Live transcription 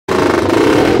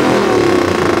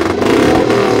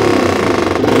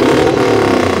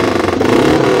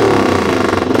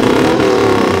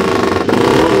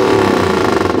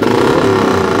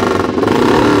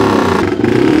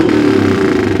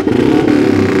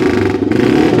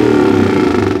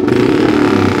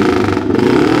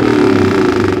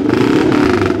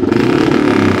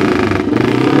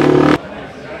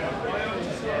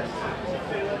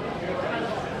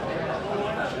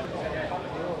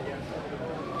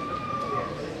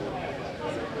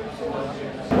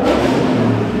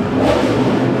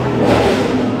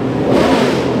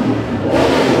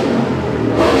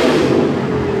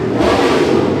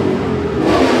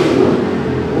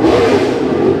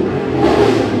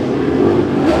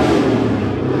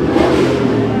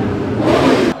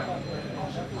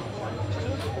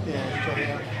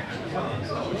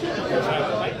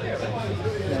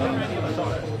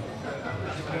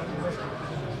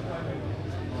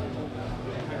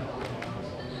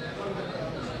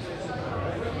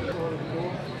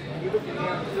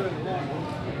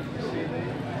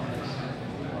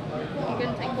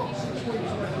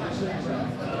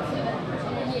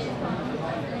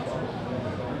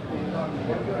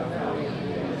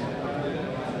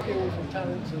Skills and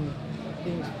talents and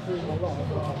things through my life.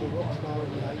 I was a rock star in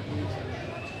the 80s.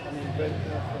 I mean,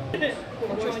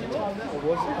 what a waste of time that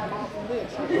was, apart from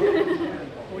this. I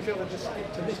wish I would just stick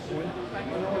to this point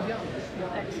when I was young.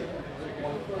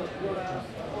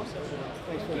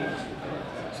 Thanks very much.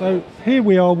 So here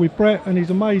we are with Brett and his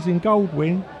amazing gold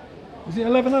wing. Is it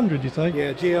 1100 you say?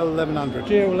 Yeah, GL 1100.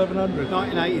 GL 1100.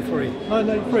 1983.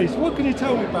 1983. So what can you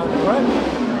tell me about it, Brett?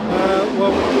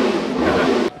 Well,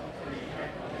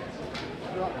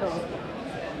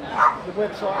 the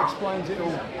website explains it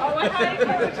all.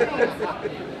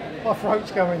 My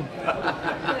throat's going.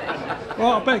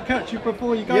 Well, I better catch you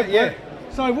before you go. Yeah.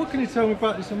 So what can you tell me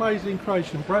about this amazing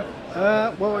creation, Brett?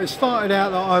 Well, it started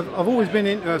out that I've always been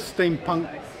into steampunk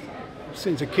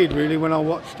since a kid, really, when I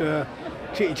watched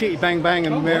Chitty Chitty Bang Bang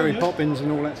and Mary Poppins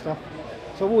and all that stuff.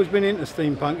 So I've always been into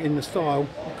steampunk in the style.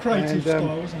 Creative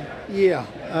style, isn't it? Yeah,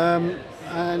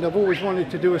 and I've always wanted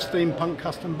to do a steampunk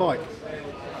custom bike.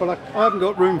 But I haven't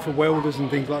got room for welders and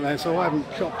things like that, so I haven't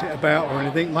chopped it about or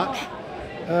anything much.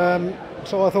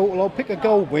 So I thought, well, I'll pick a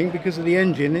gold wing because of the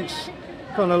engine. It's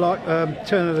kind of like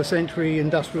turn of the century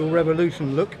industrial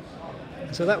revolution look.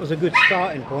 So that was a good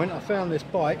starting point. I found this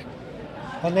bike.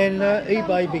 And then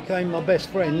eBay became my best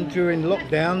friend during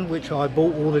lockdown, which I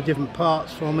bought all the different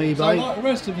parts from eBay. So like the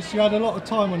rest of us, you had a lot of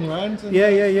time on your hands. And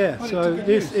yeah. So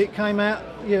it came out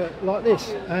like this,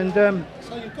 and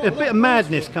a bit of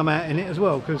madness come out in it as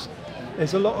well, because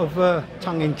there's a lot of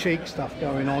tongue-in-cheek stuff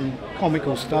going on,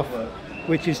 comical stuff,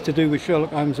 which is to do with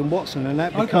Sherlock Holmes and Watson, and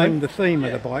that became the theme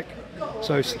of the bike.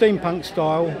 So steampunk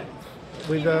style,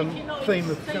 with theme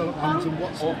of Sherlock Holmes and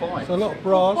Watson. So a lot of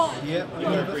brass. Yeah,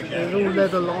 there's all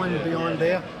leather lined behind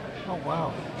there. Oh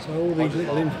wow. So all these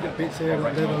little intricate bits here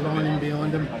got leather lining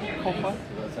behind them. Copper.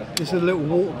 This is a little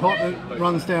water pipe that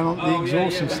runs down on the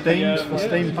exhaust and steams for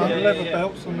steampunk. Leather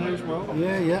belts on there as well.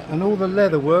 Yeah, and all the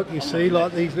leather work you see,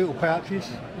 like these little pouches,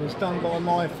 was done by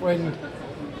my friend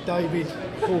David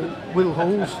Will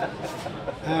Halls,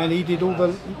 and he did all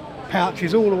the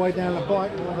pouches all the way down the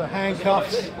bike, all the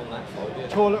handcuffs,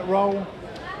 toilet roll.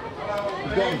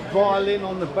 You've got a violin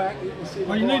on the back.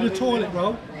 You need a toilet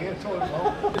roll. Yeah, toilet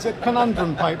roll. It's a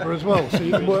conundrum paper as well, so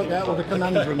you can work out all the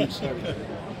conundrums.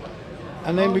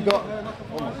 And then we got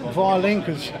violin,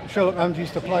 because Sherlock Holmes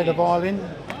used to play the violin.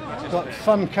 Got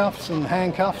thumb cuffs and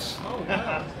handcuffs.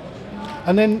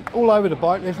 And then all over the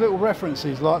bike there's little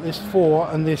references like this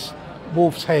 4 and this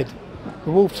wolf's head.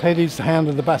 The wolf's head is the Hound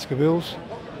of the Baskervilles.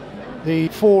 The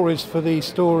 4 is for the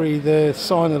story The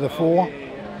Sign of the 4.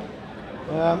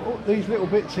 These little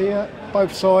bits here,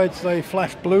 both sides, they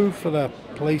flash blue for the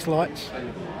police lights.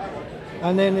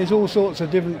 And then there's all sorts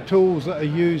of different tools that are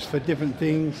used for different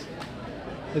things.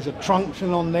 There's a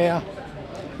truncheon on there.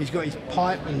 He's got his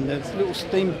pipe and there's little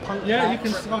steampunk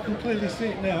packs. I can clearly see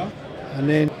it now. And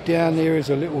then down there is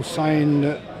a little saying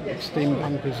that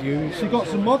steampunkers use. So you've got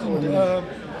some modern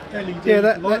LED Yeah,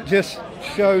 that lights. just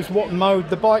shows what mode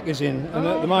the bike is in. And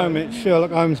at the moment it's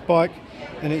Sherlock Holmes' bike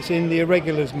and it's in the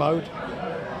irregulars mode.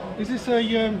 Is this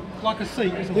like a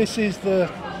seat, isn't it? This is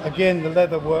again the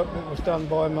leather work that was done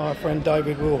by my friend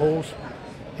David Will Halls.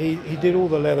 He did all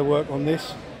the leather work on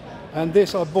this. And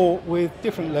this I bought with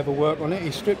different leather work on it.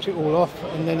 He stripped it all off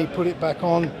and then he put it back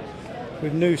on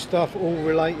with new stuff all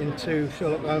relating to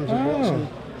Sherlock Holmes and Watson.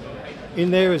 In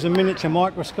there is a miniature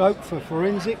microscope for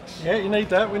forensics. Yeah, you need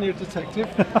that when you're a detective.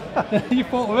 You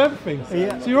thought of everything.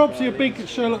 Yeah. So you're obviously a big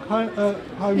Sherlock Holmes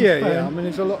fan. Yeah. I mean,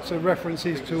 there's lots of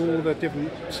references to all the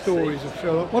different stories of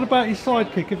Sherlock. What about his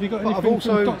sidekick? Have you got anything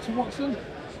from Dr. Watson?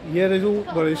 Yeah,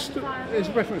 there's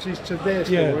references to their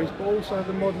stories, but also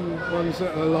the modern ones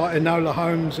that are like Enola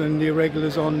Holmes and the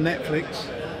irregulars on Netflix.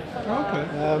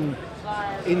 Okay.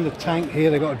 In the tank here,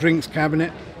 they've got a drinks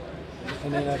cabinet,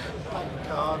 and then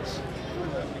cards.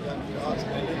 There's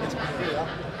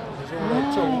all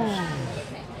their tools.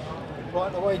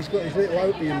 Right away, he's got his little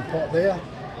opium pot there,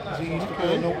 because he used to be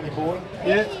a naughty boy.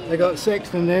 Yeah. They got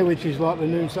Sexton there, which is like the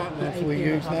new sat-nav we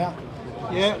use now.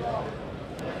 Yeah.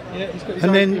 Yeah, he's got his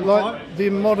And then, opium like pipe. the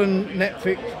modern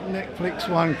Netflix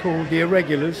one called The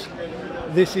Irregulars,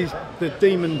 this is the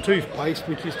demon toothpaste,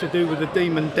 which is to do with the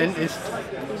demon dentist.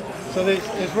 So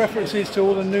there's references to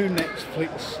all the new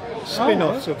Netflix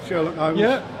spin-offs of Sherlock Holmes.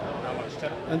 Yeah.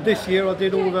 And this year I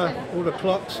did all the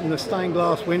clocks and the stained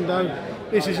glass window.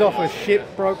 This is off a ship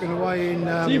broken away in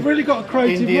So you've really got a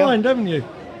creative India. mind, haven't you?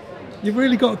 You've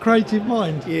really got a creative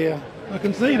mind. Yeah. I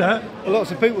can see that.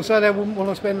 Lots of people say they wouldn't want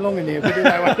to spend long in here, put it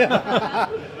that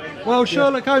way. Well,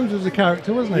 Sherlock Holmes was a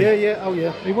character, wasn't he? Yeah, oh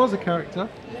yeah. He was a character.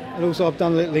 And also I've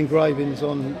done little engravings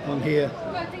on here.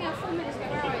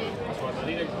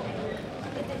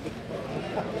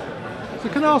 So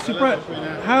can I ask you, Brett,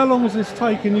 how long has this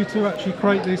taken you to actually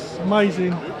create this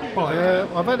amazing bike?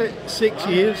 I've had it 6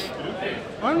 years.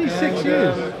 Only 6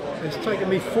 years? It's taken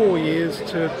me 4 years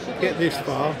to get this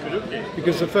far,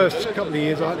 because the first couple of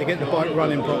years I had to get the bike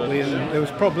running properly, and there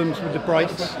was problems with the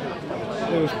brakes,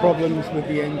 there was problems with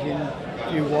the engine,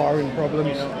 a few wiring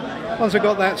problems. Once I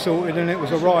got that sorted and it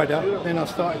was a rider, then I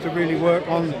started to really work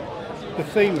on the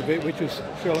theme of it, which was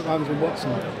Sherlock Holmes and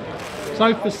Watson.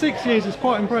 So for 6 years, it's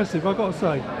quite impressive, I've got to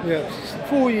say. Yeah,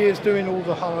 4 years doing all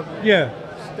the hard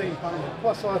steampunk,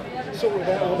 plus I sorted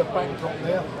out all the backdrop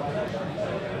there.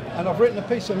 And I've written a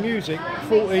piece of music,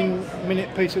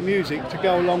 14-minute piece of music to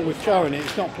go along with showing it.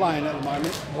 It's not playing at the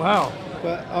moment. Wow.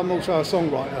 But I'm also a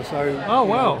songwriter, so... Oh,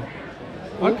 wow.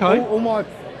 Okay. All my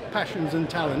passions and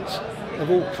talents have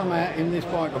all come out in this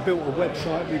bike. I built a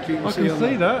website, which you can see on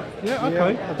see that. Yeah,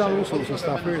 okay. Yeah, I've done all sorts of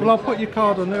stuff, really. Well, I'll put your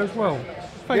card on there as well.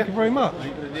 Thank you very much.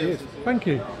 Cheers. Thank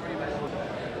you.